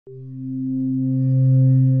Hi,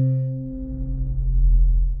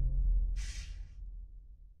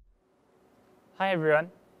 everyone.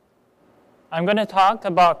 I'm going to talk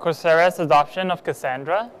about Coursera's adoption of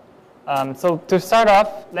Cassandra. So to start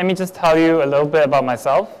off, let me just tell you a little bit about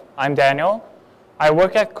myself. I'm Daniel. I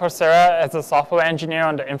work at Coursera as a software engineer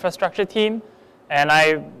on the infrastructure team, and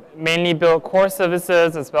I mainly build core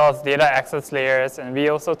services as well as data access layers, and we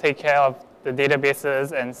also take care of the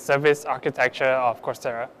databases and service architecture of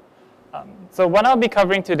Coursera. So what I'll be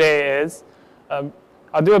covering today is,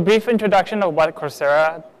 I'll do a brief introduction of what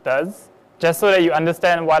Coursera does, just so that you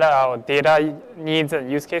understand what our data needs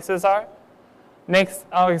and use cases are. Next,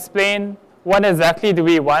 I'll explain what exactly do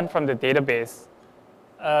we want from the database.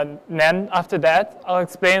 Then after that, I'll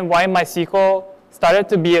explain why MySQL started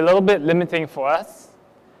to be a little bit limiting for us.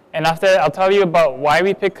 And after that, I'll tell you about why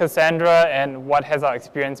we picked Cassandra and what has our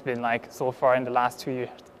experience been like so far in the last 2 years.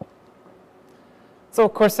 So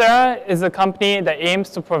Coursera is a company that aims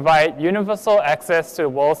to provide universal access to the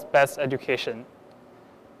world's best education.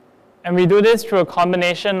 And we do this through a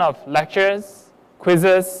combination of lectures,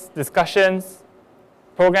 quizzes, discussions,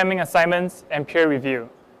 programming assignments, and peer review.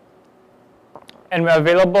 And we're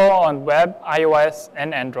available on web, iOS,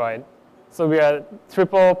 and Android. So we are a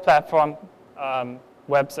triple platform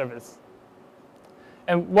web service.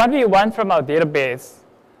 And what we want from our database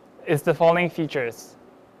is the following features.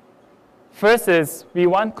 First is we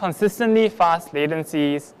want consistently fast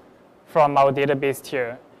latencies from our database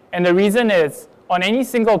tier. And the reason is, on any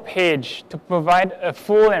single page, to provide a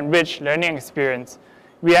full and rich learning experience,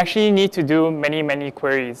 we actually need to do many, many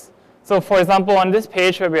queries. So for example, on this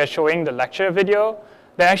page where we are showing the lecture video,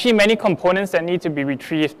 there are actually many components that need to be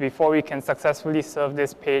retrieved before we can successfully serve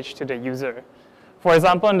this page to the user. For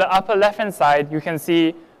example, on the upper left-hand side, you can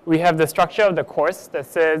see we have the structure of the course that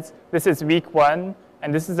says this is week 1,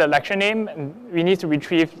 and this is the lecture name, and we need to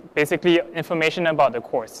retrieve basically information about the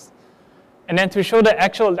course. And then to show the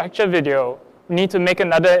actual lecture video, we need to make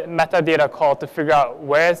another metadata call to figure out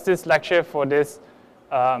where is this lecture for this,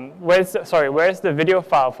 where is the video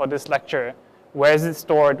file for this lecture, where is it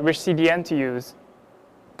stored, which CDN to use.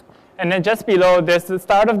 And then just below, there's the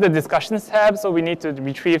start of the discussions tab, so we need to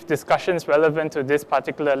retrieve discussions relevant to this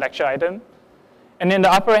particular lecture item. And in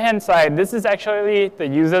the upper hand side, this is actually the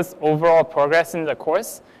user's overall progress in the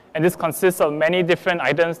course, and this consists of many different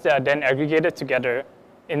items that are then aggregated together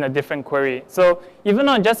in a different query. So even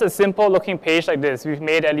on just a simple looking page like this, we've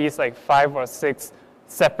made at least like 5 or 6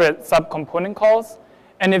 separate sub-component calls.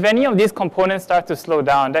 And if any of these components start to slow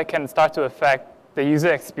down, that can start to affect the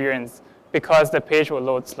user experience because the page will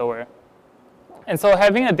load slower. And so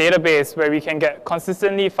having a database where we can get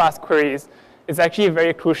consistently fast queries is actually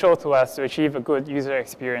very crucial to us to achieve a good user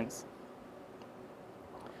experience.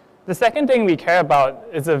 The second thing we care about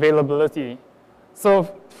is availability. So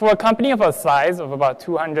for a company of our size of about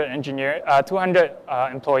 200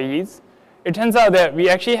 employees, it turns out that we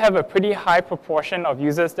actually have a pretty high proportion of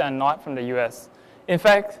users that are not from the US. In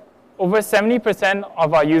fact, over 70%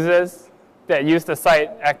 of our users that use the site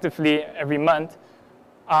actively every month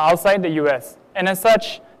are outside the US. And as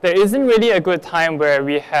such, there isn't really a good time where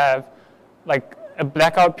we have like a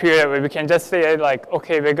blackout period where we can just say like,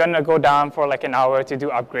 okay, we're gonna go down for like an hour to do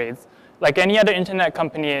upgrades. Like any other internet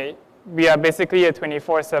company, we are basically a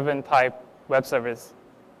 24/7 type web service.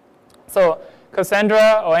 So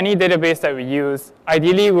Cassandra or any database that we use,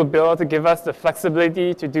 ideally will be able to give us the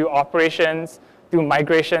flexibility to do operations, do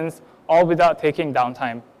migrations, all without taking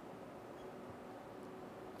downtime.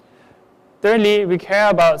 Thirdly, we care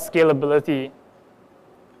about scalability.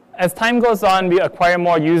 As time goes on, we acquire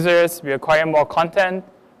more users, we acquire more content,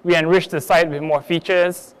 we enrich the site with more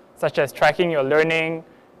features, such as tracking your learning,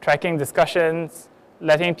 tracking discussions,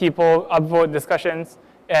 letting people upvote discussions,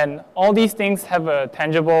 and all these things have a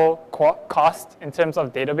tangible cost in terms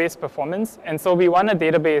of database performance. And so we want a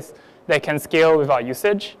database that can scale with our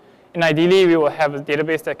usage. And ideally, we will have a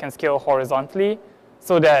database that can scale horizontally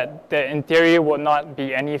so that there, in theory, will not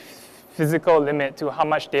be any physical limit to how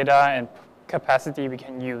much data and capacity we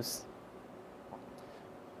can use.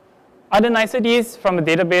 Other niceties from a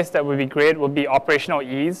database that would be great would be operational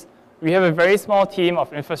ease. We have a very small team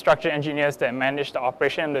of infrastructure engineers that manage the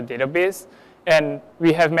operation of the database, and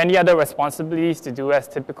we have many other responsibilities to do as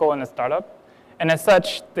typical in a startup. And as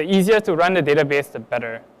such, the easier to run the database, the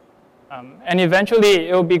better. And eventually,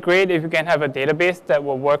 it will be great if you can have a database that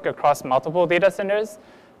will work across multiple data centers,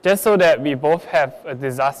 just so that we both have a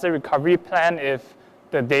disaster recovery plan if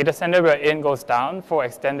the data center we're in goes down for an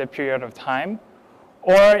extended period of time.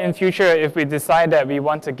 Or in future, if we decide that we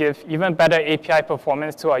want to give even better API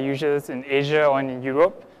performance to our users in Asia or in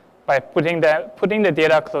Europe by putting the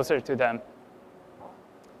data closer to them.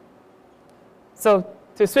 So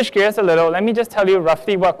to switch gears a little, let me just tell you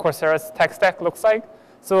roughly what Coursera's tech stack looks like.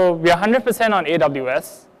 So we are 100% on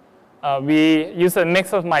AWS. We use a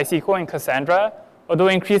mix of MySQL and Cassandra, although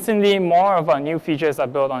increasingly more of our new features are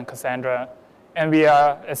built on Cassandra. And we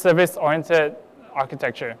are a service-oriented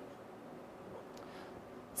architecture.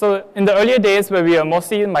 So in the earlier days where we were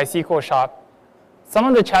mostly in MySQL shop, some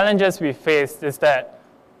of the challenges we faced is that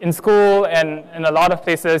in school and in a lot of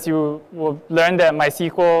places, you will learn that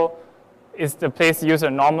MySQL is the place to use a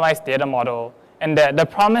normalized data model. And that the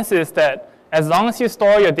promise is that as long as you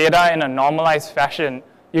store your data in a normalized fashion,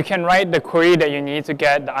 you can write the query that you need to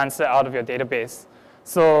get the answer out of your database.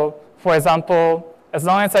 So for example, as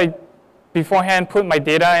long as I beforehand put my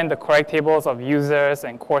data in the correct tables of users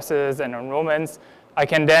and courses and enrollments, I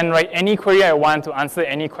can then write any query I want to answer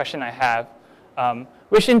any question I have,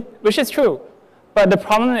 which is true. But the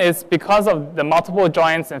problem is because of the multiple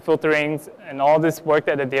joins and filterings and all this work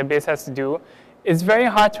that the database has to do, it's very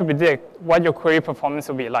hard to predict what your query performance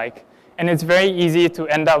will be like. And it's very easy to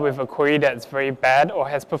end up with a query that's very bad or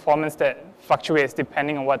has performance that fluctuates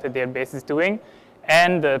depending on what the database is doing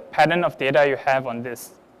and the pattern of data you have on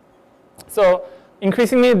this. So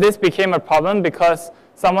increasingly, this became a problem because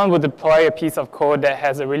someone would deploy a piece of code that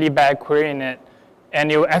has a really bad query in it, and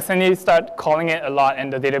you accidentally start calling it a lot,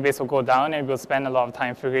 and the database will go down, and we'll spend a lot of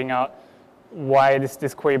time figuring out why is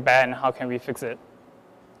this query bad and how can we fix it.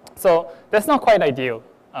 So that's not quite ideal,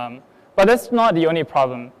 but that's not the only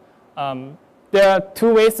problem. There are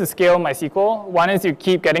two ways to scale MySQL. One is you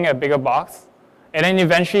keep getting a bigger box, and then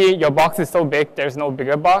eventually your box is so big there's no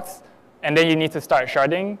bigger box, and then you need to start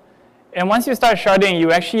sharding. And once you start sharding,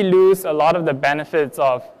 you actually lose a lot of the benefits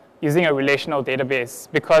of using a relational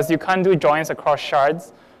database because you can't do joins across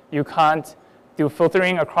shards, you can't do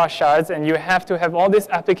filtering across shards, and you have to have all this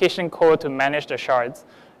application code to manage the shards.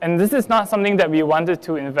 And this is not something that we wanted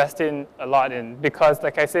to invest in a lot in because,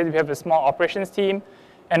 like I said, we have a small operations team,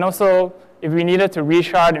 and also if we needed to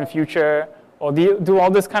reshard in future or do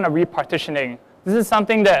all this kind of repartitioning, this is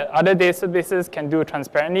something that other databases can do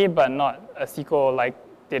transparently, but not a SQL-like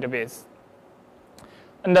database.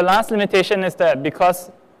 And the last limitation is that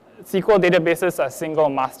because SQL databases are single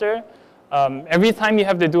master, every time you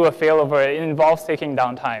have to do a failover, it involves taking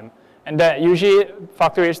downtime. And that usually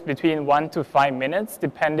fluctuates between 1 to 5 minutes,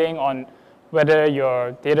 depending on whether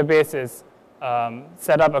your database is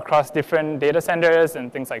set up across different data centers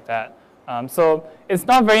and things like that. So it's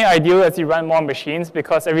not very ideal as you run more machines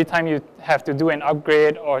because every time you have to do an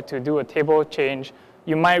upgrade or to do a table change,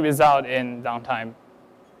 you might result in downtime.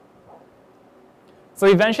 So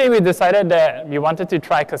eventually we decided that we wanted to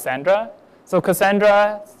try Cassandra. So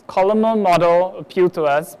Cassandra's columnar model appealed to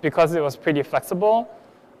us because it was pretty flexible.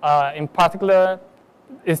 In particular,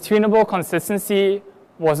 its tunable consistency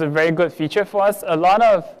was a very good feature for us. A lot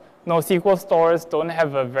of NoSQL stores don't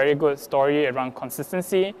have a very good story around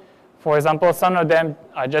consistency. For example, some of them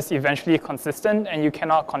are just eventually consistent, and you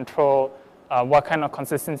cannot control what kind of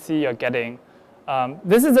consistency you're getting.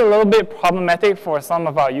 This is a little bit problematic for some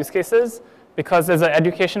of our use cases, because as an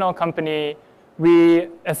educational company, we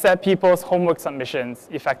accept people's homework submissions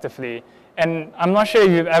effectively. And I'm not sure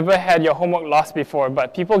if you've ever had your homework lost before,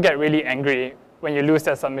 but people get really angry when you lose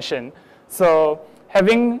their submission. So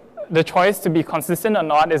having the choice to be consistent or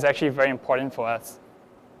not is actually very important for us.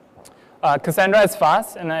 Cassandra is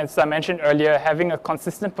fast, and as I mentioned earlier, having a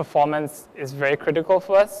consistent performance is very critical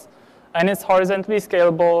for us. And it's horizontally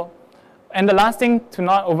scalable. And the last thing to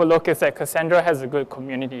not overlook is that Cassandra has a good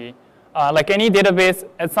community. Like any database,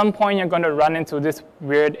 at some point you're going to run into this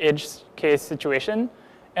weird edge case situation.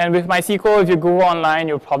 And with MySQL, if you Google online,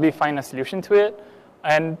 you'll probably find a solution to it.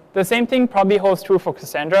 And the same thing probably holds true for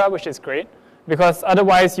Cassandra, which is great, because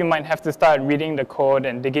otherwise you might have to start reading the code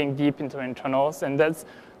and digging deep into internals. And that's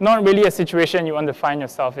not really a situation you want to find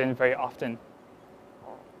yourself in very often.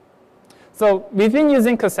 So we've been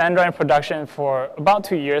using Cassandra in production for about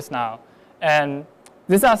 2 years now. And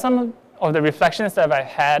these are some of the reflections that I've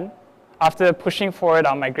had after pushing forward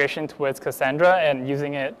our migration towards Cassandra and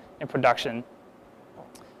using it in production.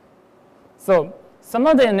 So some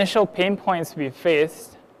of the initial pain points we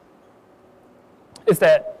faced is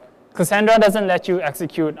that Cassandra doesn't let you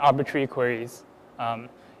execute arbitrary queries.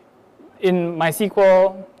 In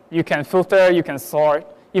MySQL, you can filter, you can sort.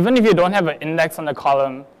 Even if you don't have an index on the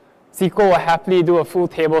column, SQL will happily do a full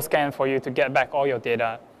table scan for you to get back all your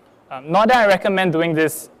data. Not that I recommend doing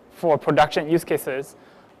this for production use cases,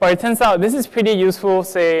 but it turns out this is pretty useful,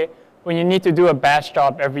 say, when you need to do a batch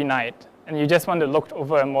job every night, and you just want to look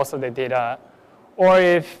over most of the data. Or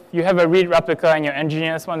if you have a read replica and your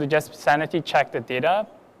engineers want to just sanity check the data.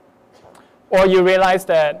 Or you realize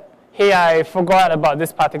that hey, I forgot about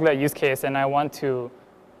this particular use case and I want to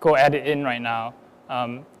go add it in right now.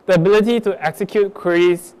 The ability to execute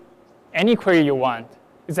queries, any query you want,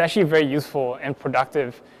 is actually very useful and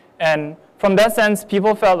productive. And from that sense,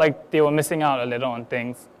 people felt like they were missing out a little on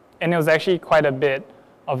things. And it was actually quite a bit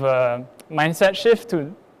of a mindset shift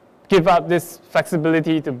to give up this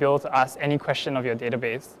flexibility to be able to ask any question of your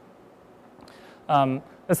database.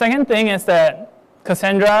 The second thing is that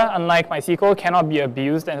Cassandra, unlike MySQL, cannot be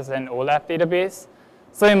abused as an OLAP database.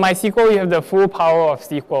 So in MySQL, you have the full power of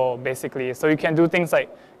SQL, basically. So you can do things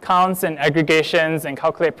like counts and aggregations and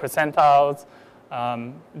calculate percentiles.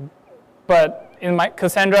 But in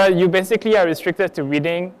Cassandra, you basically are restricted to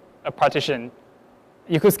reading a partition.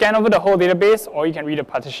 You could scan over the whole database, or you can read a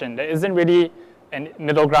partition. There isn't really a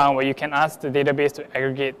middle ground where you can ask the database to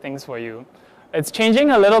aggregate things for you. It's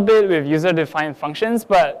changing a little bit with user-defined functions,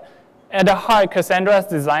 but at the heart, Cassandra is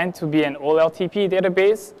designed to be an OLTP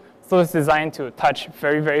database. So it's designed to touch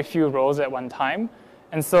very, very few rows at one time.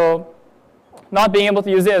 And so not being able to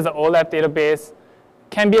use it as an OLAP database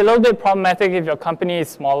can be a little bit problematic if your company is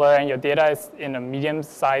smaller and your data is in a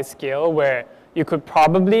medium-sized scale, where you could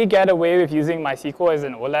probably get away with using MySQL as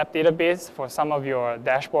an OLAP database for some of your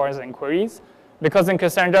dashboards and queries. Because in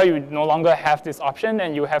Cassandra, you no longer have this option,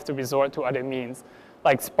 and you have to resort to other means,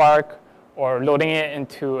 like Spark or loading it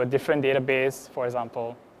into a different database, for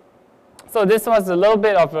example. So this was a little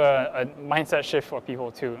bit of a mindset shift for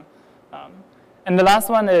people, too. And the last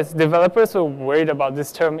one is developers were worried about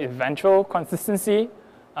this term, eventual consistency.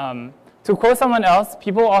 To quote someone else,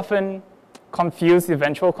 people often confuse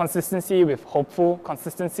eventual consistency with hopeful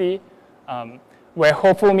consistency, where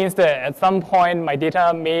hopeful means that at some point my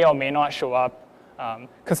data may or may not show up.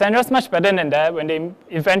 Cassandra is much better than that. When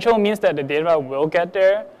eventual means that the data will get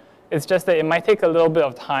there. It's just that it might take a little bit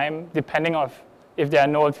of time, depending on if there are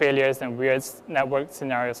node failures and weird network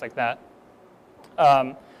scenarios like that.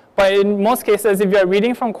 But in most cases, if you're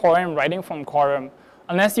reading from quorum, writing from quorum,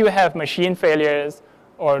 unless you have machine failures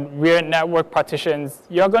or weird network partitions,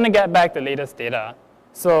 you're going to get back the latest data.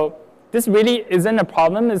 So this really isn't a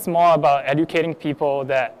problem. It's more about educating people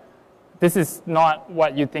that this is not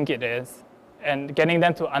what you think it is, and getting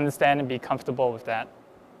them to understand and be comfortable with that.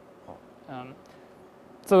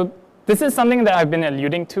 So this is something that I've been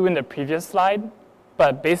alluding to in the previous slide,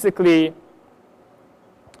 but basically,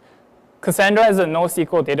 Cassandra is a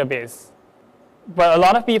NoSQL database, but a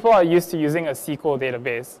lot of people are used to using a SQL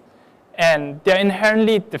database, and they're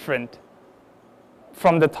inherently different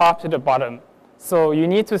from the top to the bottom. So you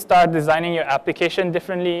need to start designing your application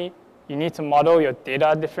differently, you need to model your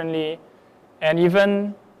data differently, and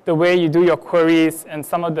even the way you do your queries and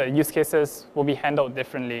some of the use cases will be handled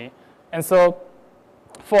differently. And so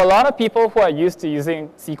for a lot of people who are used to using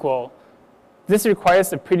SQL, this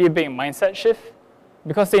requires a pretty big mindset shift,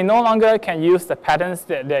 because they no longer can use the patterns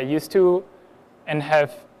that they're used to and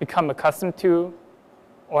have become accustomed to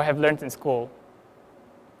or have learned in school.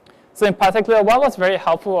 So in particular, what was very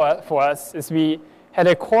helpful for us is we had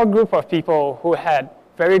a core group of people who had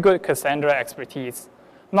very good Cassandra expertise,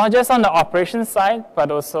 not just on the operations side, but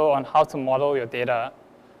also on how to model your data.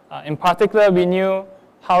 In particular, we knew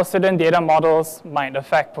how certain data models might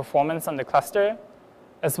affect performance on the cluster,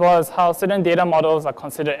 as well as how certain data models are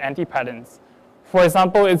considered anti-patterns. For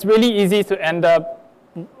example, it's really easy to end up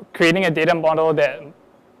creating a data model that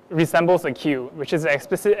resembles a queue, which is an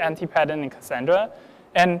explicit anti-pattern in Cassandra.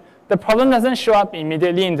 And the problem doesn't show up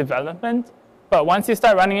immediately in development, but once you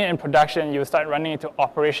start running it in production, you start running into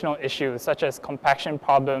operational issues, such as compaction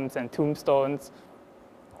problems and tombstones.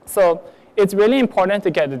 So it's really important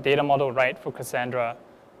to get the data model right for Cassandra,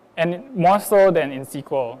 and more so than in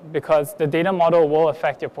SQL, because the data model will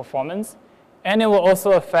affect your performance, and it will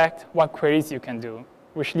also affect what queries you can do,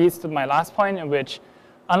 which leads to my last point, in which,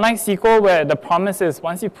 unlike SQL, where the promise is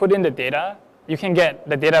once you put in the data, you can get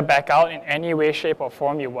the data back out in any way, shape, or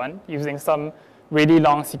form you want, using some really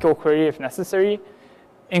long SQL query if necessary.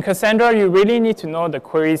 In Cassandra, you really need to know the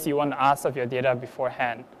queries you want to ask of your data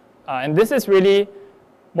beforehand. And this is really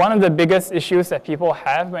one of the biggest issues that people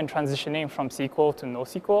have when transitioning from SQL to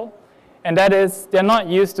NoSQL. And that is, they're not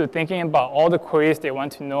used to thinking about all the queries they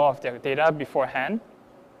want to know of their data beforehand.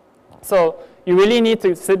 So you really need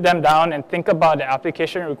to sit them down and think about the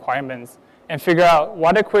application requirements and figure out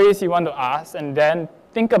what are queries you want to ask, and then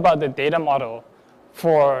think about the data model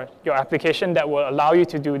for your application that will allow you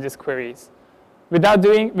to do these queries. Without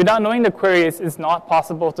knowing the queries, it's not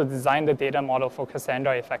possible to design the data model for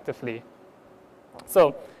Cassandra effectively.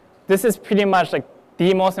 So this is pretty much like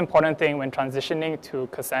the most important thing when transitioning to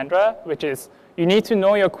Cassandra, which is you need to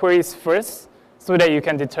know your queries first so that you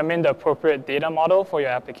can determine the appropriate data model for your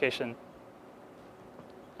application.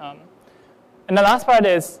 And the last part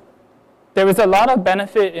is, there is a lot of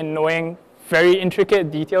benefit in knowing very intricate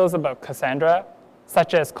details about Cassandra,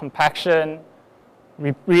 such as compaction,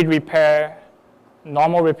 read repair,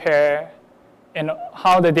 normal repair, and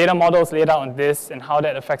how the data model is laid out on this and how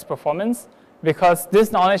that affects performance, because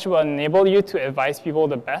this knowledge will enable you to advise people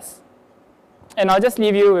the best. And I'll just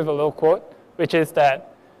leave you with a little quote, which is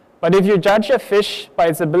that, but if you judge a fish by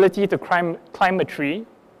its ability to climb a tree,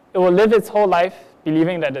 it will live its whole life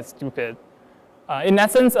believing that it's stupid. In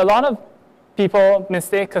essence, a lot of people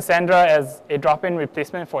mistake Cassandra as a drop-in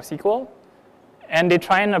replacement for SQL, and they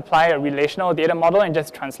try and apply a relational data model and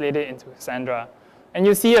just translate it into Cassandra. And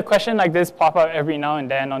you see a question like this pop up every now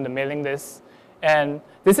and then on the mailing list. And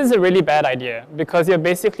this is a really bad idea, because you're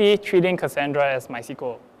basically treating Cassandra as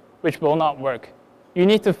MySQL, which will not work. You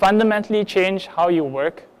need to fundamentally change how you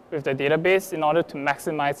work with the database in order to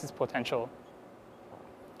maximize its potential.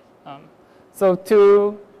 So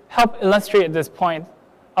to help illustrate this point,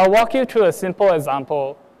 I'll walk you through a simple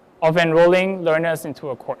example of enrolling learners into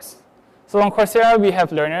a course. So on Coursera, we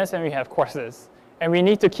have learners and we have courses. And we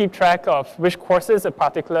need to keep track of which courses a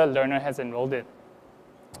particular learner has enrolled in.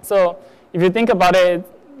 So if you think about it,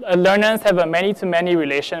 learners have a many-to-many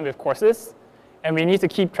relation with courses, and we need to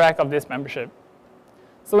keep track of this membership.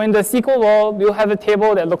 So in the SQL world, we'll have a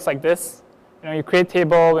table that looks like this. You create a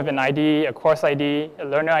table with an ID, a course ID, a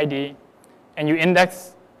learner ID, and you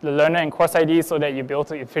index the learner and course ID so that you'll be able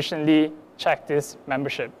to efficiently check this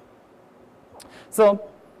membership. So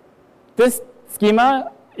this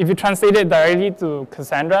schema, if you translate it directly to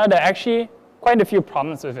Cassandra, there are actually quite a few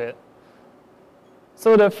problems with it.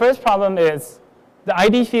 So the first problem is the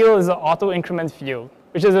ID field is an auto-increment field,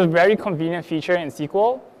 which is a very convenient feature in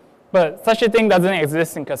SQL, but such a thing doesn't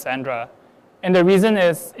exist in Cassandra. And the reason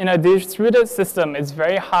is, in a distributed system, it's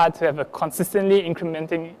very hard to have a consistently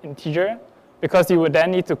incrementing integer, because you would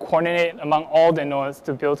then need to coordinate among all the nodes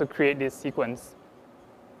to be able to create this sequence.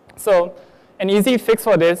 So an easy fix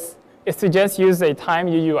for this is to just use a time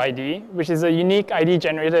UUID, which is a unique ID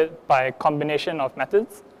generated by a combination of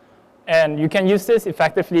methods. And you can use this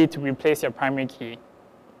effectively to replace your primary key.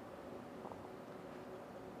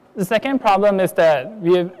 The second problem is that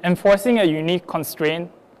we're enforcing a unique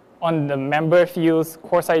constraint on the member fields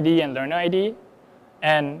course ID and learner ID.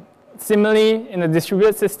 And similarly, in a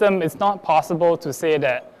distributed system, it's not possible to say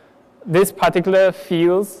that these particular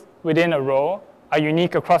fields within a row are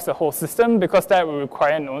unique across the whole system, because that will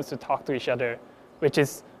require nodes to talk to each other, which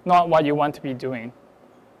is not what you want to be doing.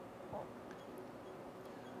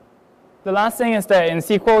 The last thing is that in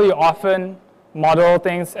SQL, you often model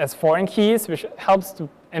things as foreign keys, which helps to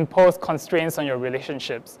impose constraints on your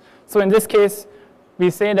relationships. So in this case, we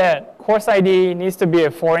say that course ID needs to be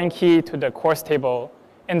a foreign key to the course table,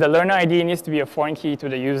 and the learner ID needs to be a foreign key to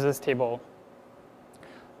the users table,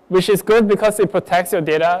 which is good because it protects your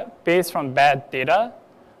database from bad data.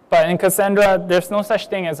 But in Cassandra, there's no such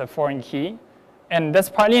thing as a foreign key. And that's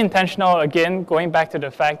partly intentional, again, going back to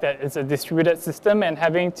the fact that it's a distributed system, and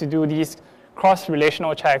having to do these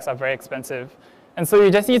cross-relational checks are very expensive. And so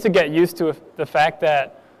you just need to get used to the fact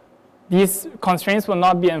that these constraints will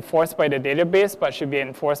not be enforced by the database, but should be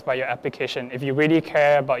enforced by your application if you really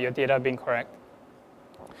care about your data being correct.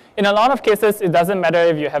 In a lot of cases, it doesn't matter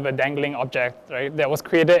if you have a dangling object, right, that was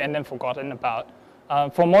created and then forgotten about.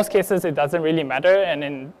 For most cases, it doesn't really matter, and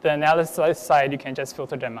in the analysis side, you can just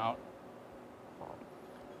filter them out.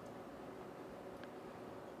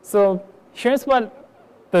 So here's what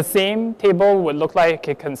the same table would look like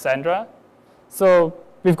in Cassandra. So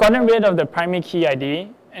we've gotten rid of the primary key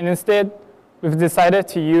ID, and instead, we've decided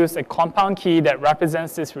to use a compound key that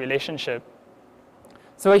represents this relationship.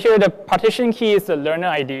 So here, the partition key is the learner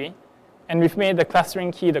ID, and we've made the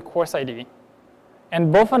clustering key the course ID.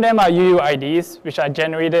 And both of them are UUIDs, which are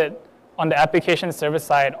generated on the application server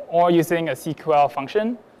side or using a SQL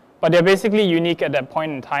function. But they're basically unique at that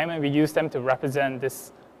point in time, and we use them to represent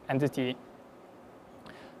this entity.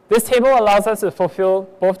 This table allows us to fulfill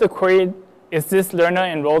both the query, is this learner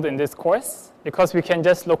enrolled in this course? Because we can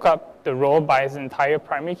just look up the row by its entire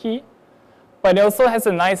primary key. But it also has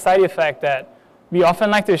a nice side effect that we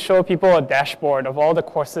often like to show people a dashboard of all the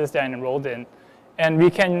courses they're enrolled in. And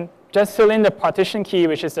we can just fill in the partition key,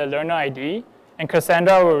 which is the learner ID, and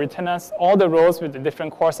Cassandra will return us all the rows with the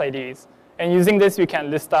different course IDs. And using this, we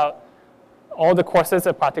can list out all the courses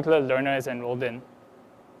a particular learner is enrolled in.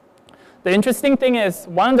 The interesting thing is,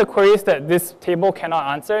 one of the queries that this table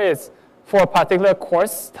cannot answer is, for a particular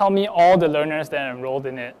course, tell me all the learners that are enrolled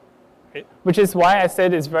in it. Right? Which is why I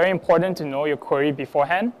said it's very important to know your query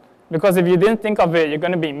beforehand, because if you didn't think of it, you're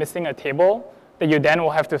going to be missing a table that you then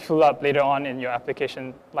will have to fill up later on in your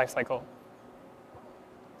application lifecycle.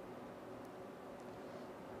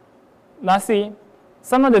 Lastly,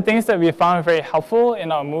 some of the things that we found very helpful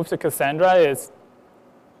in our move to Cassandra is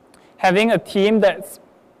having a team that's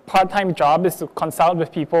part-time job is to consult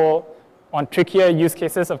with people on trickier use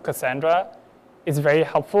cases of Cassandra is very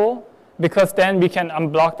helpful, because then we can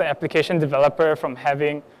unblock the application developer from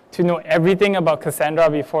having to know everything about Cassandra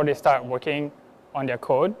before they start working on their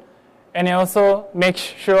code. And it also makes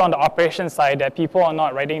sure on the operations side that people are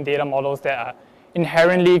not writing data models that are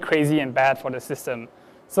inherently crazy and bad for the system.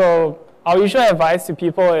 So our usual advice to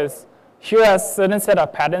people is, here are a certain set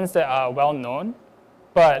of patterns that are well known,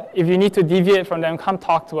 but if you need to deviate from them, come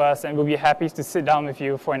talk to us, and we'll be happy to sit down with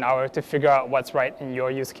you for an hour to figure out what's right in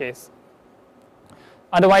your use case.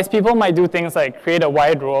 Otherwise, people might do things like create a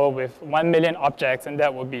wide role with 1 million objects, and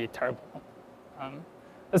that would be terrible.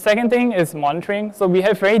 The second thing is monitoring. So we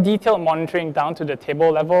have very detailed monitoring down to the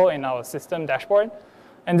table level in our system dashboard.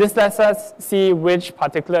 And this lets us see which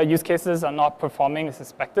particular use cases are not performing as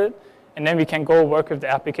expected. And then we can go work with the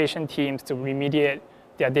application teams to remediate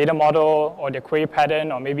their data model or their query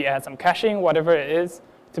pattern, or maybe add some caching, whatever it is,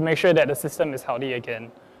 to make sure that the system is healthy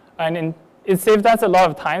again. And it saved us a lot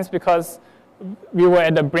of times because we were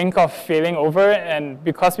at the brink of failing over, and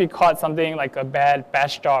because we caught something like a bad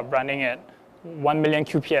batch job running at 1 million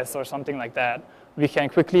QPS or something like that, we can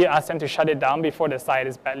quickly ask them to shut it down before the site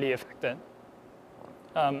is badly affected.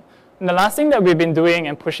 And the last thing that we've been doing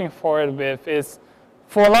and pushing forward with is,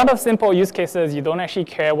 for a lot of simple use cases, you don't actually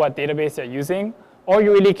care what database you're using. All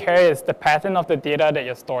you really care is the pattern of the data that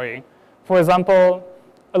you're storing. For example,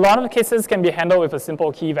 a lot of cases can be handled with a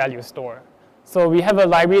simple key value store. So we have a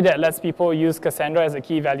library that lets people use Cassandra as a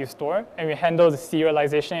key value store, and we handle the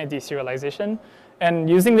serialization and deserialization. And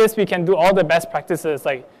using this, we can do all the best practices,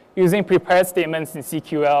 like using prepared statements in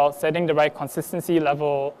CQL, setting the right consistency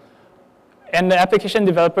level. And the application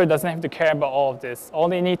developer doesn't have to care about all of this. All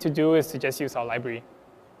they need to do is to just use our library.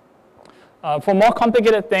 For more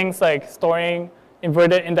complicated things like storing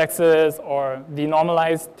inverted indexes or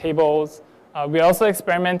denormalized tables, we're also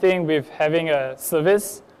experimenting with having a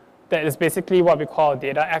service that is basically what we call a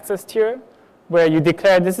data access tier, where you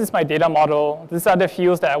declare, this is my data model, these are the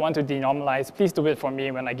fields that I want to denormalize, please do it for me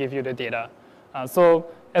when I give you the data. So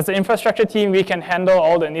as the infrastructure team, we can handle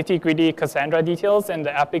all the nitty-gritty Cassandra details, and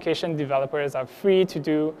the application developers are free to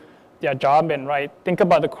do their job and think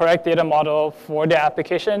about the correct data model for their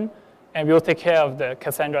application, and we'll take care of the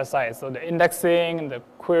Cassandra side. So the indexing, the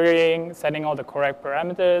querying, setting all the correct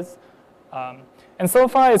parameters. And so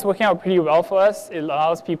far, it's working out pretty well for us. It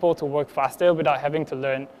allows people to work faster without having to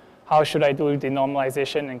learn how should I do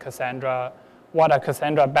denormalization in Cassandra, what are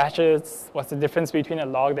Cassandra batches, what's the difference between a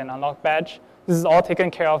logged and unlocked batch. This is all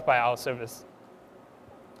taken care of by our service.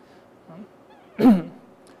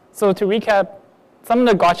 So to recap, some of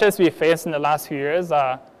the gotchas we faced in the last few years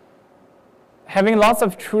are having lots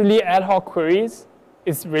of truly ad hoc queries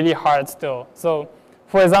is really hard still. So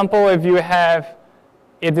for example, if you have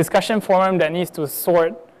a discussion forum that needs to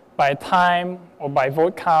sort by time or by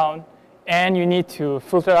vote count, and you need to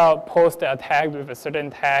filter out posts that are tagged with a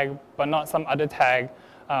certain tag, but not some other tag,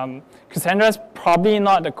 Cassandra is probably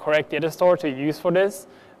not the correct data store to use for this.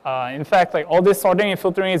 In fact, all this sorting and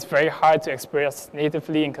filtering is very hard to express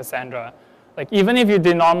natively in Cassandra. Even if you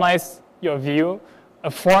denormalize your view,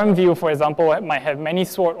 a form view, for example, might have many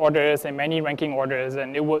sort orders and many ranking orders,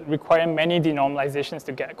 and it would require many denormalizations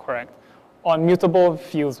to get correct on mutable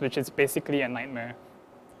fields, which is basically a nightmare.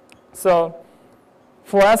 So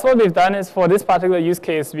for us, what we've done is, for this particular use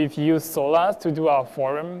case, we've used Solas to do our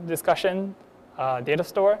forum discussion data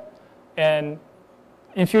store. And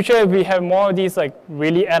in future, if we have more of these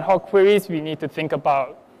really ad hoc queries, we need to think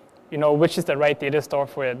about which is the right data store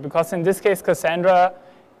for it. Because in this case, Cassandra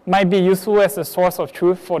might be useful as a source of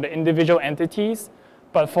truth for the individual entities,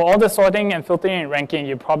 but for all the sorting and filtering and ranking,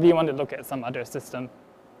 you probably want to look at some other system.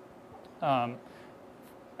 And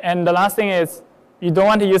the last thing is, you don't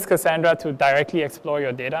want to use Cassandra to directly explore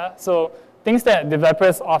your data. So things that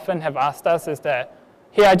developers often have asked us is that,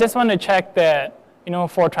 hey, I just want to check that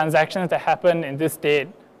for transactions that happen in this date,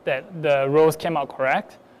 that the rows came out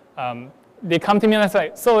correct. They come to me and it's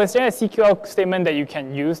like, so is there a CQL statement that you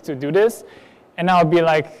can use to do this? And I'll be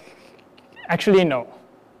like, actually, no.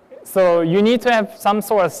 So you need to have some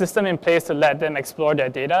sort of system in place to let them explore their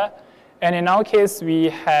data. And in our case, we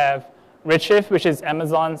have Redshift, which is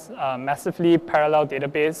Amazon's massively parallel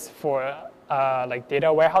database for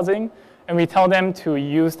data warehousing. And we tell them to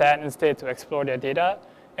use that instead to explore their data.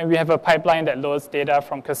 And we have a pipeline that loads data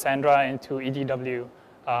from Cassandra into EDW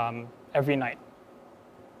every night.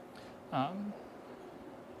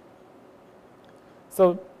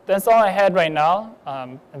 So that's all I had right now.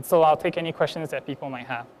 And so I'll take any questions that people might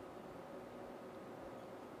have.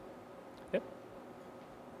 Yep.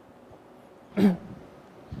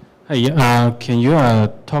 Hey, can you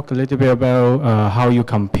talk a little bit about how you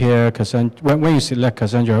compare Cassandra, when you select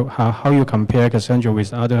Cassandra, how you compare Cassandra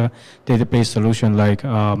with other database solutions like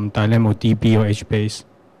DynamoDB or HBase?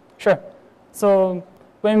 Sure. So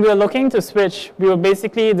when we were looking to switch, we were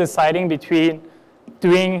basically deciding between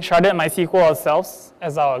doing sharded MySQL ourselves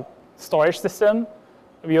as our storage system.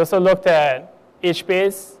 We also looked at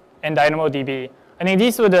HBase and DynamoDB. I think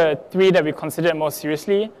these were the three that we considered most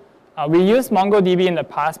seriously. We used MongoDB in the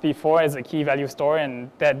past before as a key value store, and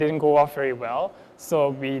that didn't go off very well. So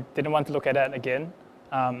we didn't want to look at that again.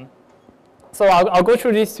 So I'll go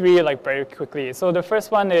through these three very quickly. So the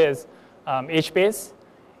first one is HBase.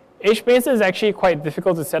 HBase is actually quite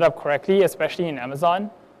difficult to set up correctly, especially in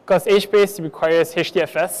Amazon, because HBase requires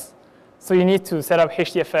HDFS. So you need to set up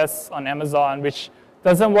HDFS on Amazon, which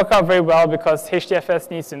doesn't work out very well because HDFS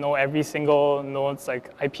needs to know every single node's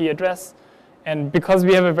IP address. And because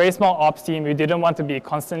we have a very small ops team, we didn't want to be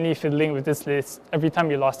constantly fiddling with this list every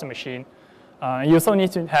time you lost a machine. You also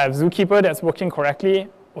need to have Zookeeper that's working correctly,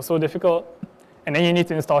 also difficult. And then you need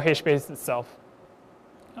to install HBase itself.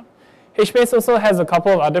 HBase also has a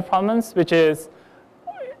couple of other problems, which is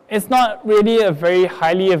it's not really a very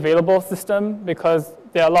highly available system because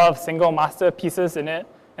there are a lot of single master pieces in it.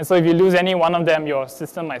 And so if you lose any one of them, your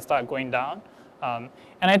system might start going down.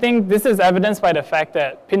 And I think this is evidenced by the fact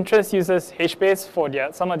that Pinterest uses HBase for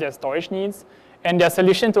some of their storage needs. And their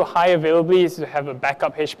solution to high availability is to have a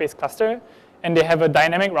backup HBase cluster. And they have a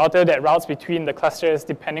dynamic router that routes between the clusters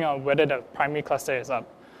depending on whether the primary cluster is up.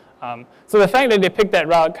 So the fact that they picked that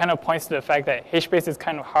route kind of points to the fact that HBase is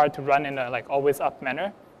kind of hard to run in a always up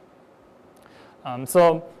manner.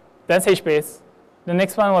 So that's HBase. The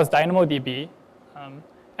next one was DynamoDB.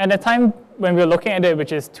 At the time when we were looking at it,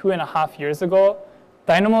 which is 2.5 years ago,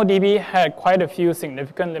 DynamoDB had quite a few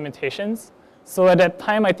significant limitations. So at that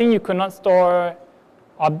time, I think you could not store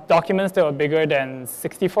documents that were bigger than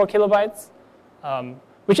 64 kilobytes,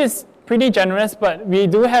 which is pretty generous, but we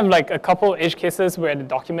do have a couple edge cases where the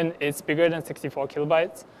document is bigger than 64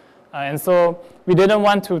 kilobytes. And so we didn't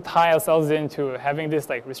want to tie ourselves into having this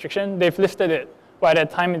restriction. They've lifted it, but at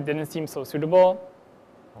that time it didn't seem so suitable.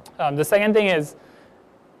 The second thing is,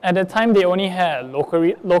 at the time they only had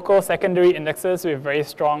local secondary indexes with very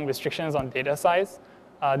strong restrictions on data size.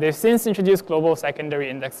 They've since introduced global secondary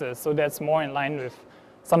indexes, so that's more in line with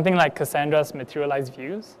something like Cassandra's materialized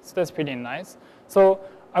views. So that's pretty nice. So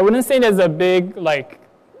I wouldn't say there's a big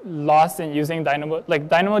loss in using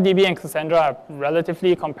DynamoDB and Cassandra are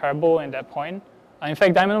relatively comparable in that point. In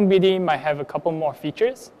fact, DynamoDB might have a couple more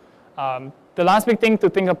features. The last big thing to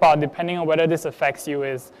think about, depending on whether this affects you,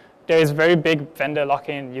 is there is very big vendor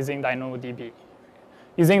lock-in using DynamoDB.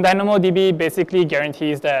 Using DynamoDB basically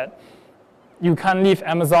guarantees that you can't leave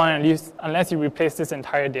Amazon unless you replace this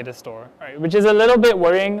entire data store, right? Which is a little bit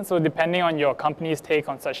worrying, so depending on your company's take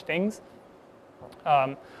on such things.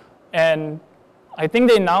 And I think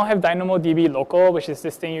they now have DynamoDB local, which is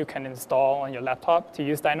this thing you can install on your laptop to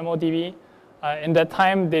use DynamoDB. In that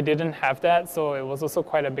time, they didn't have that, so it was also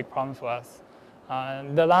quite a big problem for us.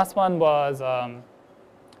 The last one was,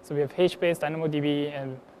 so we have HBase, DynamoDB,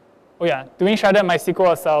 and doing sharded MySQL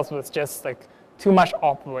ourselves was just too much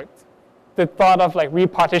op work. The thought of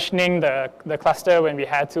repartitioning the cluster when we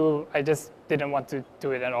had to, I just didn't want to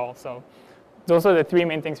do it at all. So those are the three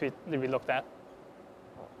main things we looked at.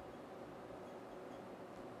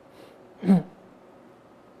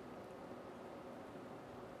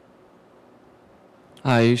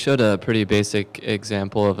 You showed a pretty basic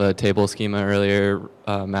example of a table schema earlier,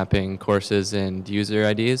 mapping courses and user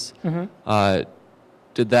IDs. Mm-hmm.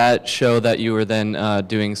 Did that show that you were then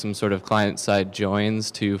doing some sort of client-side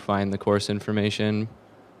joins to find the course information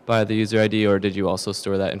by the user ID, or did you also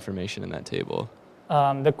store that information in that table?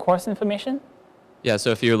 The course information? Yeah,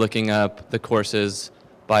 so if you're looking up the courses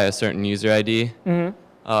by a certain user ID, mm-hmm.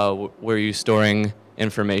 Were you storing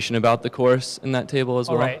information about the course in that table as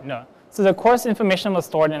well? Right, no. So the course information was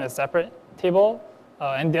stored in a separate table,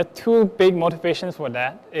 and there are two big motivations for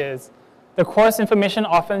that. Is the course information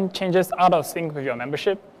often changes out of sync with your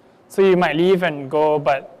membership. So you might leave and go,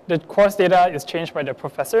 but the course data is changed by the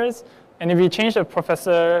professors. And if you change the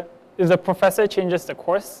professor, if the professor changes the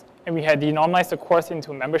course, and we had denormalized the course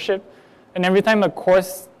into membership, and every time the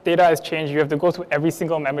course data is changed, you have to go to every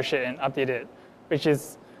single membership and update it, which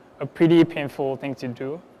is a pretty painful thing to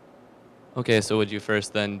do. Okay, so would you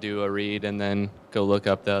first then do a read and then go look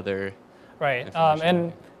up the other? Right,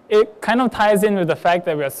 and it kind of ties in with the fact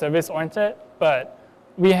that we are service-oriented, but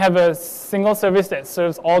we have a single service that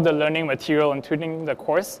serves all the learning material, including the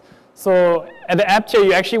course. So at the app tier,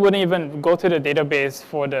 you actually wouldn't even go to the database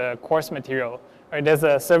for the course material. Right? There's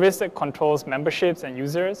a service that controls memberships and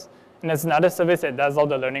users, and there's another service that does all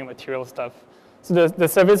the learning material stuff. So the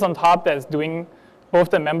service on top that's doing both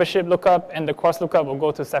the membership lookup and the course lookup will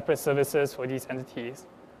go to separate services for these entities.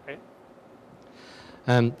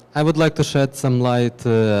 I would like to shed some light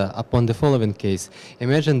upon the following case.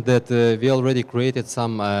 Imagine that we already created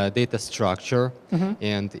some data structure,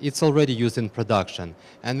 and it's already used in production.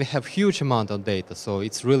 And we have huge amount of data, so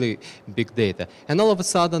it's really big data. And all of a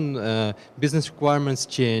sudden, business requirements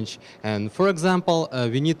change. And for example,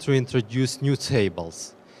 we need to introduce new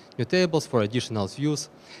tables for additional views.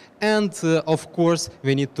 And of course,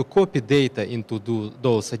 we need to copy data into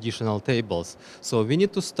those additional tables. So we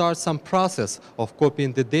need to start some process of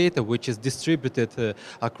copying the data, which is distributed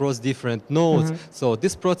across different nodes. So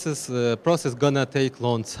this process gonna take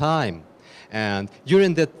long time. And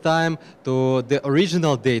during that time, to the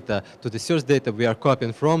original data, to the source data we are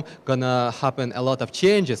copying from, gonna happen a lot of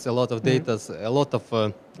changes, a lot of data, a lot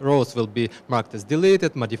of rows will be marked as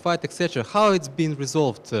deleted, modified, etc. How it's been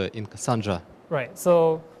resolved in Cassandra? Right.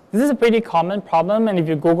 So this is a pretty common problem, and if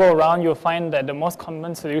you Google around, you'll find that the most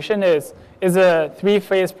common solution is a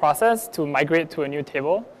three-phase process to migrate to a new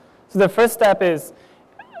table. So the first step is,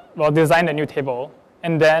 well, design a new table.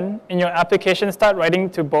 And then in your application, start writing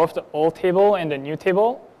to both the old table and the new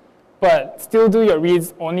table, but still do your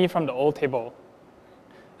reads only from the old table.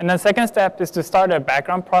 And the second step is to start a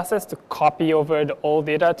background process to copy over the old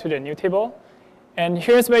data to the new table. And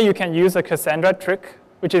here's where you can use a Cassandra trick,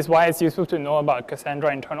 which is why it's useful to know about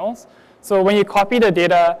Cassandra internals. So when you copy the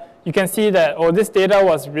data, you can see that, oh, this data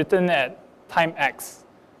was written at time X.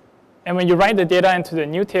 And when you write the data into the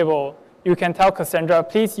new table, you can tell Cassandra,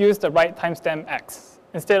 please use the right timestamp X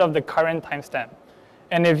instead of the current timestamp.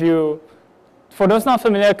 And for those not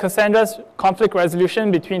familiar, Cassandra's conflict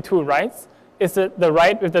resolution between two writes is that the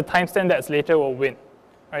write with the timestamp that's later will win.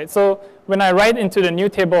 Right? So when I write into the new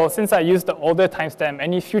table, since I use the older timestamp,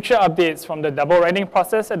 any future updates from the double writing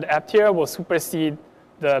process at the app tier will supersede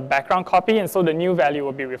the background copy, and so the new value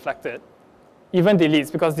will be reflected. Even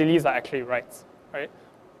deletes, because deletes are actually writes. Right?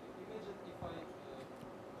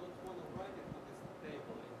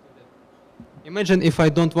 Imagine if I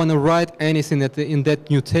don't want to write anything in that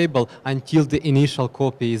new table until the initial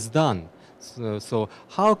copy is done. So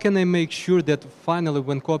how can I make sure that finally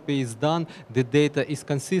when copy is done, the data is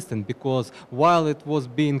consistent? Because while it was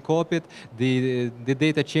being copied, the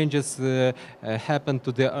data changes happened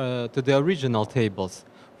to the original tables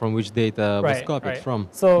from which data was copied from.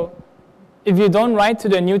 So if you don't write to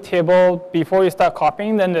the new table before you start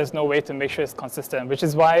copying, then there's no way to make sure it's consistent, which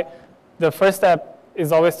is why the first step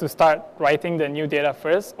is always to start writing the new data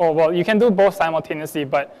first. Or, well, you can do both simultaneously,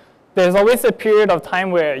 but there's always a period of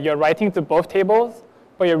time where you're writing to both tables,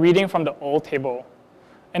 but you're reading from the old table.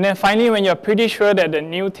 And then finally, when you're pretty sure that the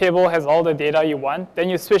new table has all the data you want, then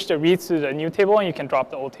you switch the reads to the new table, and you can drop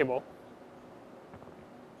the old table.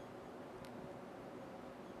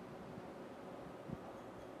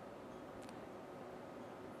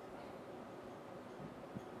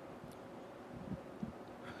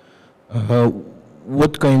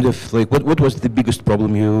 What kind of, like, what was the biggest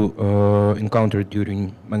problem you encountered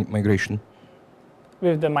during migration?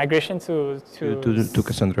 With the migration to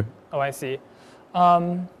Cassandra. Oh, I see.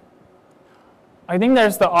 I think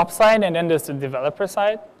there's the ops side, and then there's the developer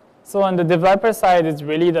side. So on the developer side, it's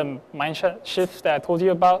really the mindset shift that I told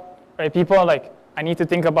you about. Right? People are like, I need to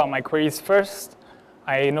think about my queries first.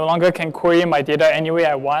 I no longer can query my data any way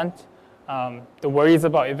I want. The worries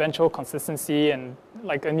about eventual consistency and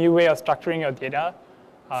like a new way of structuring your data.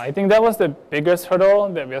 I think that was the biggest hurdle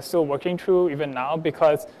that we're still working through even now,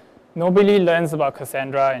 because nobody learns about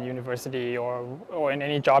Cassandra in university or in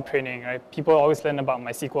any job training. Right? People always learn about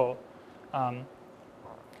MySQL,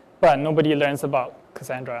 but nobody learns about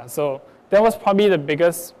Cassandra. So that was probably the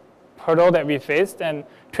biggest hurdle that we faced, and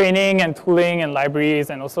training and tooling and libraries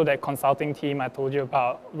and also that consulting team I told you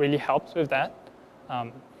about really helped with that.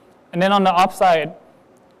 And then on the ops side,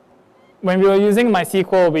 when we were using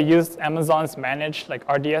MySQL, we used Amazon's managed like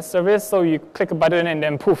RDS service. So you click a button and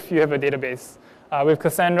then poof, you have a database. With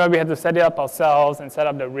Cassandra, we had to set it up ourselves and set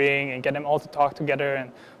up the ring and get them all to talk together.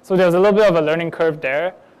 And so there was a little bit of a learning curve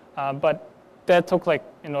there, but that took like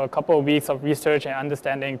a couple of weeks of research and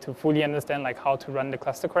understanding to fully understand like how to run the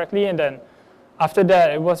cluster correctly. And then after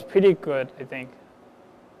that, it was pretty good, I think.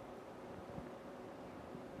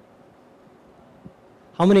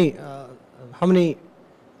 How many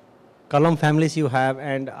column families you have,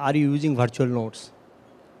 and are you using virtual nodes?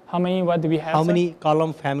 How many, what do we have? How many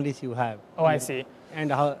column families you have? Oh, I see.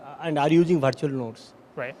 And are you using virtual nodes?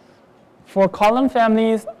 Right. For column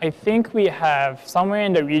families, I think we have somewhere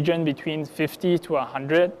in the region between 50 to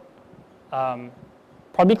 100,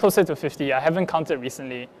 probably closer to 50. I haven't counted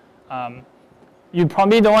recently. You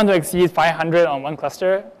probably don't want to exceed 500 on one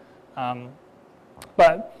cluster.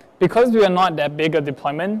 But because we are not that big a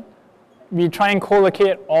deployment, we try and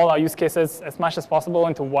co-locate all our use cases as much as possible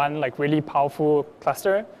into one like really powerful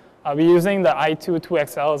cluster. We're using the i2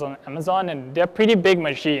 2XLs on Amazon, and they're pretty big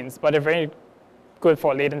machines, but they're very good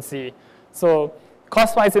for latency. So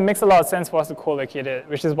cost-wise, it makes a lot of sense for us to co-locate it,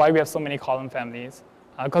 which is why we have so many column families,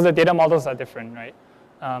 because the data models are different, right?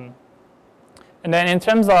 And then in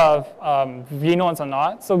terms of vNodes or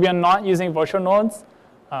not, so we are not using virtual nodes.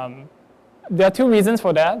 There are two reasons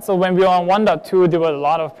for that. So when we were on 1.2, there were a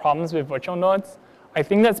lot of problems with virtual nodes. I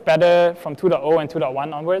think that's better from 2.0 and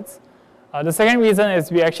 2.1 onwards. The second reason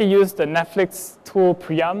is we actually use the Netflix tool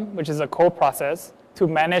Priam, which is a co-process, to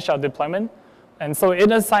manage our deployment. And so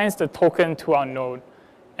it assigns the token to our node.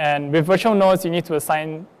 And with virtual nodes, you need to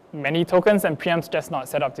assign many tokens, and Priam's just not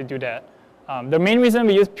set up to do that. The main reason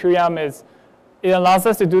we use Priam is it allows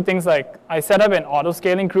us to do things like, I set up an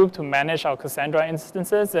auto-scaling group to manage our Cassandra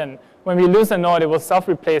instances, and when we lose a node, it will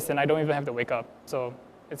self-replace, and I don't even have to wake up. So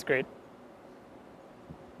it's great.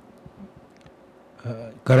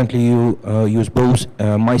 Currently, you use both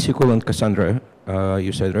MySQL and Cassandra,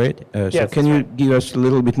 you said, right? Yes, so can you right. give us a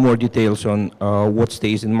little bit more details on what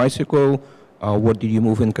stays in MySQL, what did you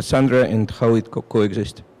move in Cassandra, and how it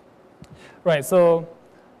coexist? Right, so.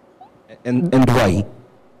 And why?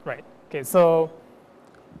 Right, okay, so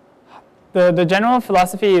the general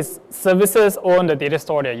philosophy is services own the data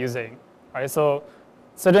store they're using, right? So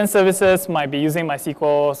certain services might be using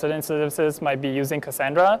MySQL, certain services might be using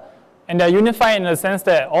Cassandra, and they're unified in the sense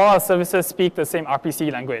that all our services speak the same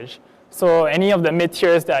RPC language. So any of the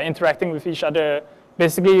mid-tiers that are interacting with each other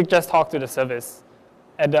basically just talk to the service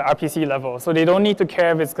at the RPC level. So they don't need to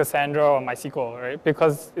care if it's Cassandra or MySQL, right?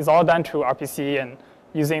 Because it's all done through RPC and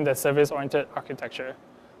using the service-oriented architecture.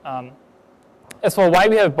 As for why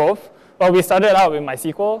we have both, well, we started out with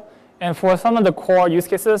MySQL, and for some of the core use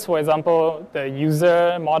cases, for example, the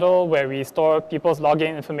user model where we store people's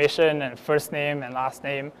login information and first name and last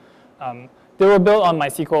name, they were built on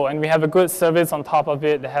MySQL, and we have a good service on top of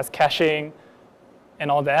it that has caching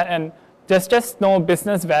and all that, and there's just no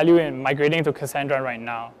business value in migrating to Cassandra right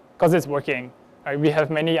now, because it's working. Right? We have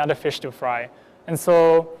many other fish to fry. And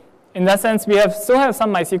so in that sense, we still have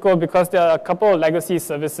some MySQL because there are a couple of legacy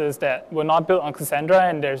services that were not built on Cassandra,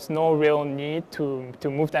 and there's no real need to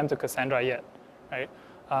move them to Cassandra yet. Right?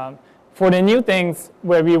 For the new things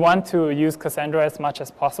where we want to use Cassandra as much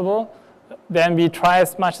as possible, then we try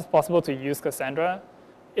as much as possible to use Cassandra.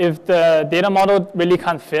 If the data model really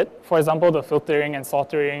can't fit, for example, the filtering and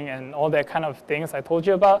sorting and all that kind of things I told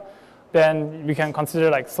you about, then we can consider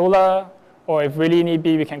like Solar, or if really need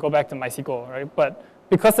be, we can go back to MySQL, right? But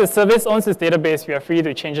because the service owns this database, we are free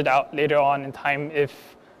to change it out later on in time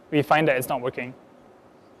if we find that it's not working.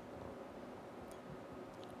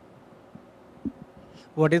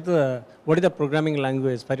 What is the programming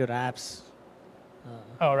language for your apps?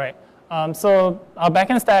 Oh, right. So our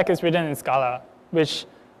backend stack is written in Scala, which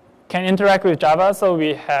can interact with Java. So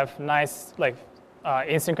we have nice like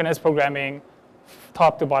asynchronous programming,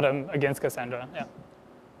 top to bottom against Cassandra. Yeah.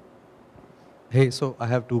 Hey, so I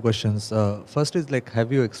have two questions. First is like,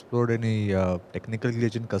 have you explored any technical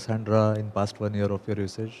glitch in Cassandra in past 1 year of your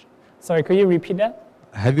usage? Sorry, could you repeat that?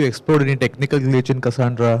 Have you explored any technical glitch in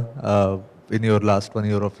Cassandra in your last 1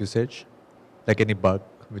 year of usage? Like any bug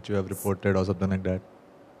which you have reported or something like that?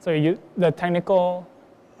 So the technical?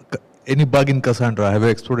 Any bug in Cassandra? Have you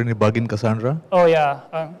explored any bug in Cassandra? Oh yeah,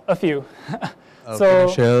 a few. Can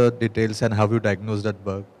you share details and how you diagnose that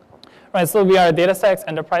bug? Right, so we are a DataStax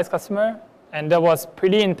enterprise customer, and that was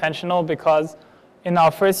pretty intentional because in our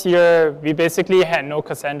first year, we basically had no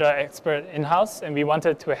Cassandra expert in-house, and we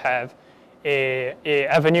wanted to have a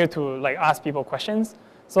avenue to like ask people questions.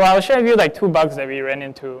 So I'll share with you like two bugs that we ran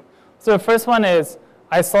into. So the first one is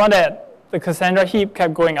I saw that the Cassandra heap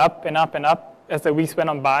kept going up and up and up as the weeks went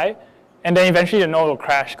on by, and then eventually the node will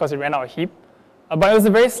crash because it ran out of heap. But it was a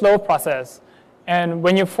very slow process. And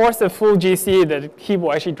when you force the full GC, the heap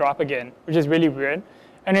will actually drop again, which is really weird.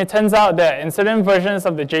 And it turns out that in certain versions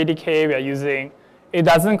of the JDK we are using, it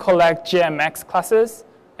doesn't collect JMX classes.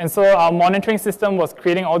 And so our monitoring system was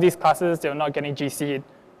creating all these classes that were not getting GC'd,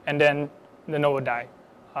 and then the node would die.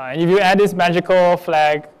 And if you add this magical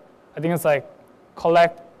flag, I think it's like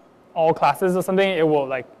collect all classes or something, it will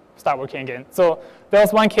like start working again. So there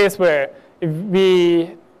was one case where if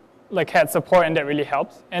we like had support, and that really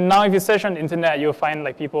helps. And now if you search on the internet, you'll find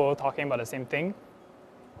like people talking about the same thing.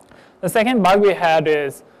 The second bug we had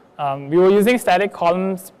is We were using static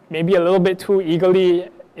columns maybe a little bit too eagerly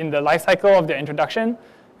in the life cycle of the introduction.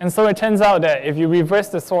 And so it turns out that if you reverse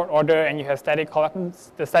the sort order and you have static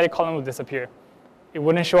columns, the static column will disappear. It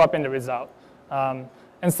wouldn't show up in the result. And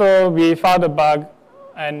so we found a bug,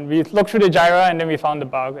 and we looked through the Jira, and then we found the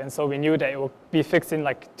bug. And so we knew that it would be fixed in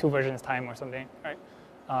like 2 versions time or something, right?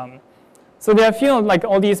 So there are a few like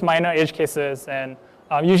all these minor edge cases, and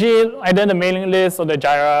usually either the mailing list or the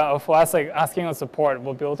Jira, or for us like asking on support,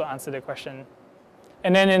 we'll be able to answer the question.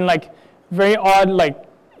 And then in like very odd like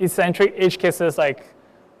eccentric edge cases, like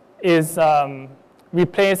is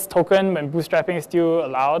replace token when bootstrapping is still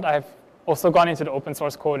allowed. I've also gone into the open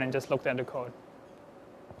source code and just looked at the code.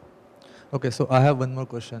 Okay, so I have one more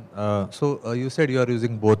question. You said you are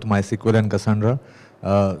using both MySQL and Cassandra.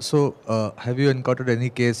 Have you encountered any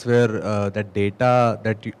case where that data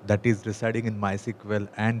that is residing in MySQL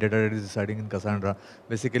and data that is residing in Cassandra,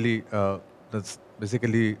 basically,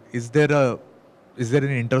 is there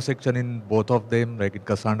an intersection in both of them, like in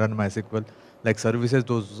Cassandra and MySQL? Like services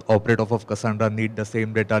those operate off of Cassandra need the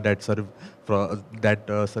same data that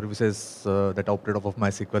services that operate off of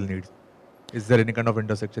MySQL needs. Is there any kind of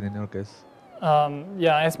intersection in your case?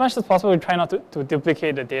 Yeah, as much as possible, we try not to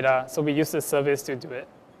duplicate the data, so we use the service to do it.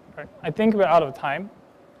 Right. I think we're out of time.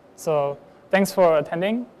 So thanks for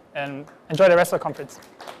attending, and enjoy the rest of the conference.